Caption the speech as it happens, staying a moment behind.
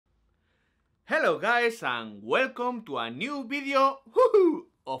Hello guys and welcome to a new video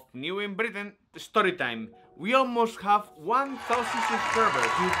of New in Britain Storytime. We almost have 1,000 subscribers.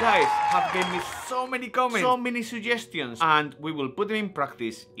 You guys have given me so many comments, so many suggestions, and we will put them in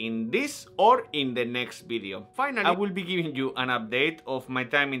practice in this or in the next video. Finally, I will be giving you an update of my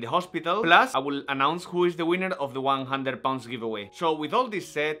time in the hospital, plus I will announce who is the winner of the £100 giveaway. So with all this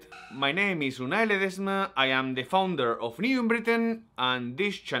said, my name is Unai Ledesma, I am the founder of New in Britain, and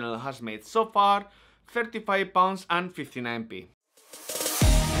this channel has made so far £35.59.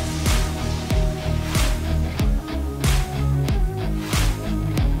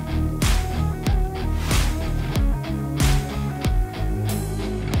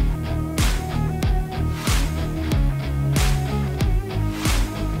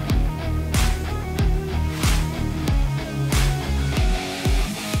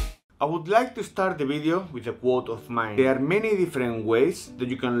 I would like to start the video with a quote of mine. There are many different ways that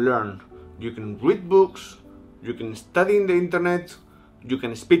you can learn. You can read books, you can study in the internet, you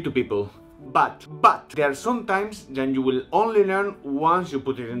can speak to people. But there are some times that you will only learn once you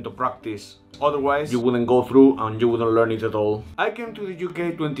put it into practice. Otherwise, you wouldn't go through and you wouldn't learn it at all. I came to the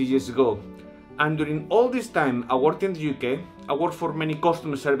UK 20 years ago. And during all this time I worked in the UK, I worked for many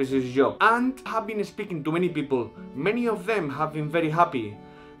customer services jobs and have been speaking to many people. Many of them have been very happy.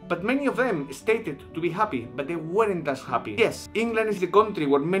 But many of them stated to be happy, but they weren't as happy. Yes, England is the country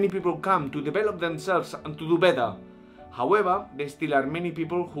where many people come to develop themselves and to do better. However, there still are many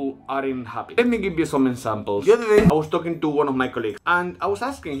people who aren't happy. Let me give you some examples. The other day, I was talking to one of my colleagues and I was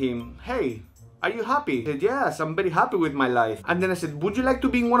asking him, hey, are you happy? He said, yes, I'm very happy with my life. And then I said, would you like to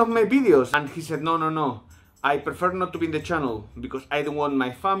be in one of my videos? And he said, no. I prefer not to be in the channel because I don't want my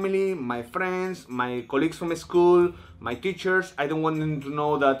family, my friends, my colleagues from school, my teachers, I don't want them to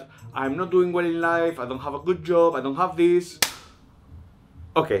know that I'm not doing well in life, I don't have a good job, I don't have this.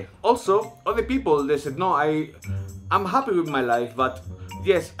 Okay, also, other people, they said, no, I'm happy with my life, but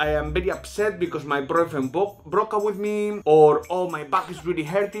yes, I am very upset because my boyfriend broke up with me, or oh, my back is really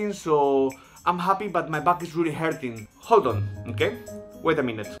hurting, so I'm happy but my back is really hurting. Hold on, okay? Wait a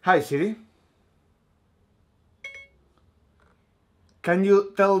minute. Hi Siri. Can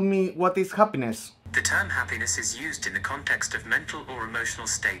you tell me what is happiness? The term happiness is used in the context of mental or emotional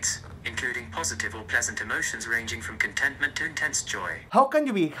states, including positive or pleasant emotions ranging from contentment to intense joy. How can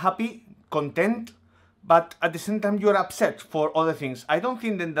you be happy, content, but at the same time you are upset for other things? I don't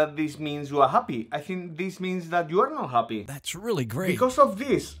think then that this means you are happy. I think this means that you are not happy. That's really great. Because of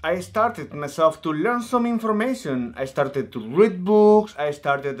this, I started myself to learn some information. I started to read books. I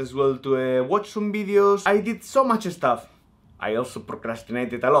started as well to watch some videos. I did so much stuff. I also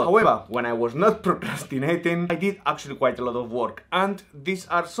procrastinated a lot. However, when I was not procrastinating, I did actually quite a lot of work. And these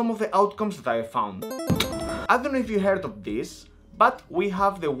are some of the outcomes that I found. I don't know if you heard of this, but we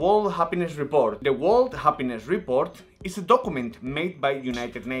have the World Happiness Report. The World Happiness Report is a document made by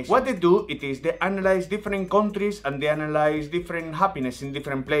United Nations. What they do, it is they analyze different countries and they analyze different happiness in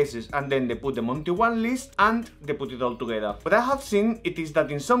different places, and then they put them onto one list and they put it all together. What I have seen, it is that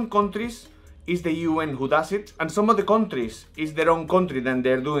in some countries, is the UN who does it, and some of the countries is their own country then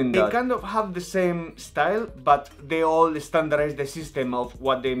they're doing that. They kind of have the same style, but they all standardize the system of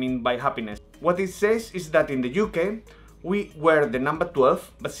what they mean by happiness. What it says is that in the UK, we were the number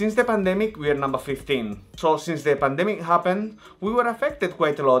 12, but since the pandemic, we are number 15. So since the pandemic happened, we were affected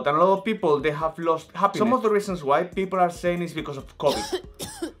quite a lot, and a lot of people, they have lost happiness. Some of the reasons why people are saying is because of COVID.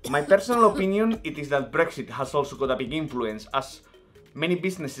 My personal opinion, it is that Brexit has also got a big influence, as many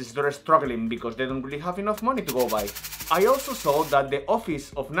businesses that are struggling because they don't really have enough money to go by. I also saw that the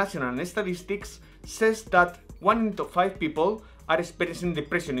Office of National Statistics says that 1 in 5 people are experiencing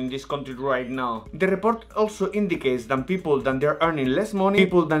depression in this country right now. The report also indicates that people that they're earning less money,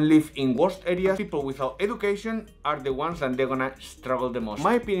 people that live in worse areas, people without education are the ones that they're gonna struggle the most.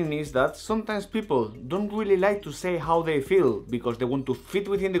 My opinion is that sometimes people don't really like to say how they feel because they want to fit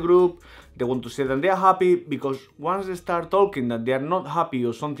within the group, they want to say that they are happy, because once they start talking that they are not happy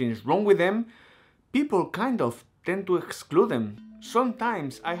or something is wrong with them, people kind of tend to exclude them.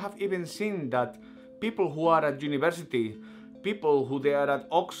 Sometimes I have even seen that people who are at university, people who they are at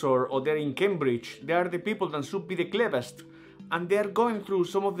Oxford or they're in Cambridge, they are the people that should be the cleverest, and they are going through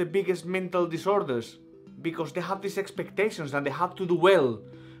some of the biggest mental disorders because they have these expectations and they have to do well,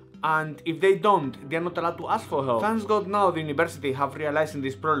 and if they don't, they are not allowed to ask for help. Thanks God now the university have realized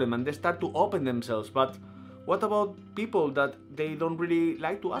this problem and they start to open themselves, but what about people that they don't really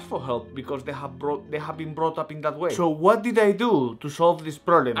like to ask for help because they have been brought up in that way? So what did I do to solve this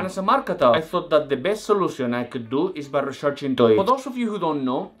problem? And as a marketer, I thought that the best solution I could do is by researching into it. For those of you who don't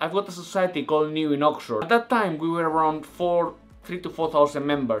know, I've got a society called New in Oxford. At that time, we were around 4 3,000 to 4,000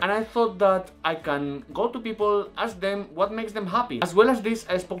 members, and I thought that I can go to people, ask them what makes them happy. As well as this,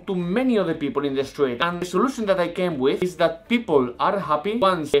 I spoke to many other people in the street, and the solution that I came with is that people are happy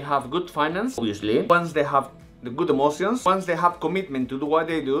once they have good finance, obviously, once they have the good emotions, once they have commitment to do what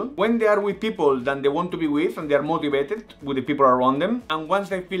they do, when they are with people that they want to be with and they are motivated with the people around them, and once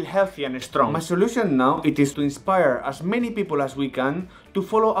they feel healthy and strong. My solution now, it is to inspire as many people as we can to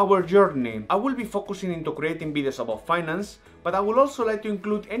follow our journey. I will be focusing into creating videos about finance, but I would also like to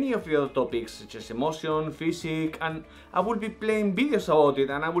include any of the other topics such as emotion, physics, and I will be playing videos about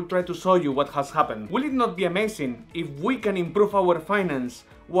it, and I will try to show you what has happened. Will it not be amazing if we can improve our finance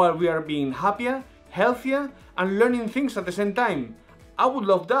while we are being happier, healthier, and learning things at the same time? I would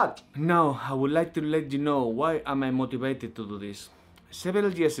love that. Now, I would like to let you know why am I motivated to do this.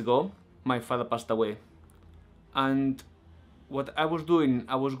 Several years ago, my father passed away, and what I was doing,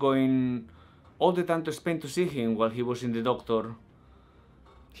 I was going all the time to Spain to see him while he was in the doctor.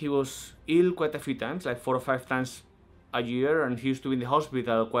 He was ill quite a few times, like 4 or 5 times a year, and he used to be in the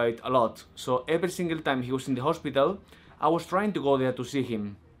hospital quite a lot. So every single time he was in the hospital, I was trying to go there to see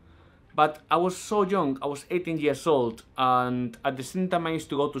him. But I was so young, I was 18 years old, and at the same time I used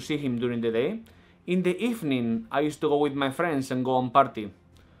to go to see him during the day. In the evening, I used to go with my friends and go on party.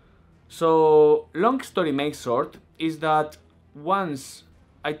 So, long story made short, is that once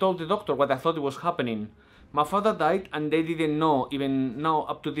I told the doctor what I thought was happening. My father died and they didn't know, even now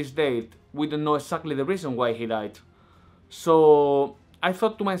up to this date, we don't know exactly the reason why he died. So I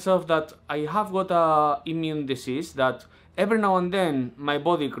thought to myself that I have got a immune disease that every now and then my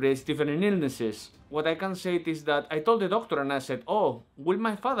body creates different illnesses. What I can say is that I told the doctor and I said, oh, will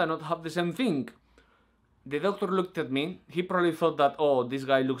my father not have the same thing? The doctor looked at me. He probably thought that, oh, this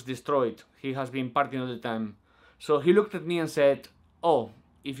guy looks destroyed. He has been partying all the time. So he looked at me and said, oh,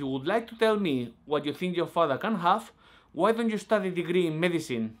 if you would like to tell me what you think your father can have, why don't you study a degree in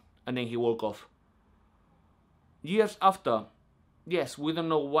medicine? And then he walked off. Years after, yes, we don't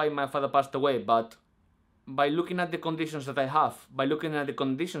know why my father passed away, but by looking at the conditions that I have, by looking at the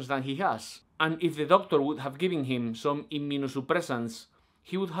conditions that he has, and if the doctor would have given him some immunosuppressants,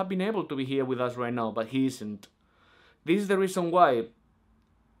 he would have been able to be here with us right now, but he isn't. This is the reason why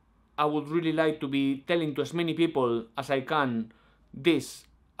I would really like to be telling to as many people as I can this,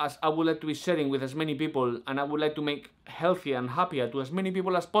 as I would like to be sharing with as many people, and I would like to make healthier and happier to as many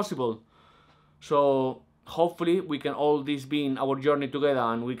people as possible. So hopefully we can all this be in our journey together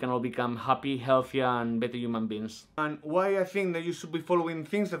and we can all become happy, healthier and better human beings. And why I think that you should be following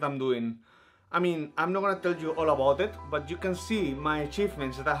things that I'm doing. I mean, I'm not gonna tell you all about it, but you can see my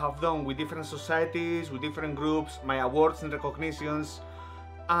achievements that I have done with different societies, with different groups, my awards and recognitions,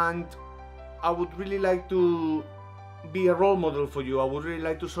 and I would really like to be a role model for you. I would really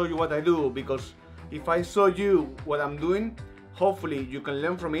like to show you what I do, because if I show you what I'm doing, hopefully you can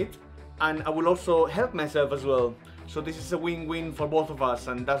learn from it, and I will also help myself as well. So this is a win-win for both of us,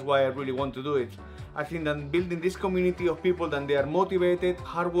 and that's why I really want to do it. I think that building this community of people that they are motivated,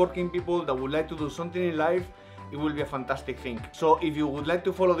 hardworking people that would like to do something in life, it will be a fantastic thing. So if you would like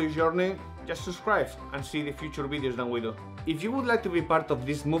to follow this journey, just subscribe and see the future videos that we do. If you would like to be part of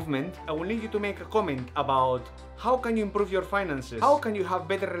this movement, I will need you to make a comment about how can you improve your finances? How can you have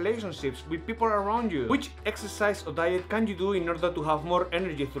better relationships with people around you? Which exercise or diet can you do in order to have more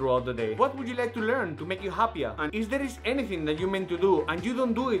energy throughout the day? What would you like to learn to make you happier? And if there is anything that you meant to do and you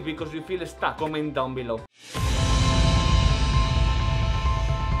don't do it because you feel stuck, comment down below.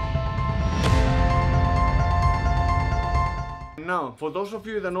 Now, for those of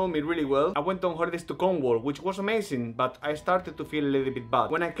you that know me really well, I went on holidays to Cornwall, which was amazing, but I started to feel a little bit bad.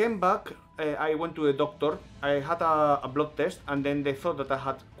 When I came back, I went to a doctor. I had a blood test, and then they thought that I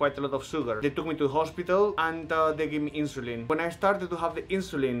had quite a lot of sugar. They took me to the hospital and they gave me insulin. When I started to have the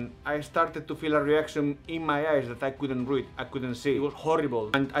insulin, I started to feel a reaction in my eyes that I couldn't read, I couldn't see. It was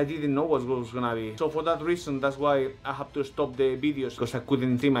horrible, and I didn't know what was gonna be. So for that reason, that's why I have to stop the videos, because I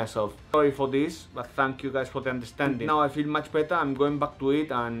couldn't see myself. Sorry for this, but thank you guys for the understanding. Now I feel much better. I'm going back to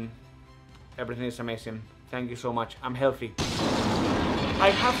it and everything is amazing. Thank you so much. I'm healthy. I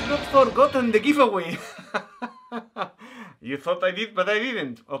have not forgotten the giveaway. You thought I did, but I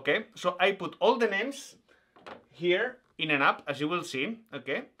didn't. Okay, so I put all the names here in an app, as you will see.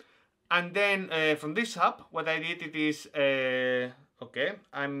 Okay, and then from this app, what I did it is okay,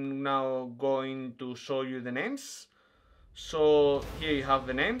 I'm now going to show you the names. So here you have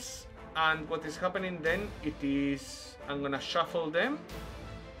the names, and what is happening then, it is I'm gonna shuffle them.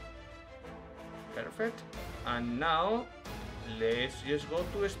 Perfect. And now let's just go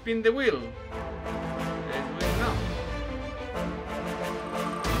to spin the wheel. Let's do it now.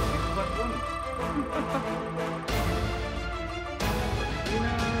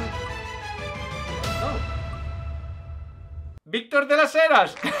 Victor de las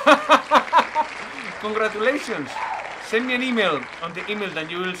Heras! Congratulations! Send me an email on the email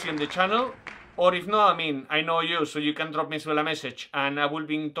that you will see on the channel. Or if not, I mean, I know you, so you can drop me as well a message and I will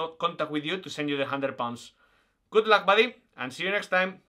be in contact with you to send you the £100. Good luck, buddy, and see you next time.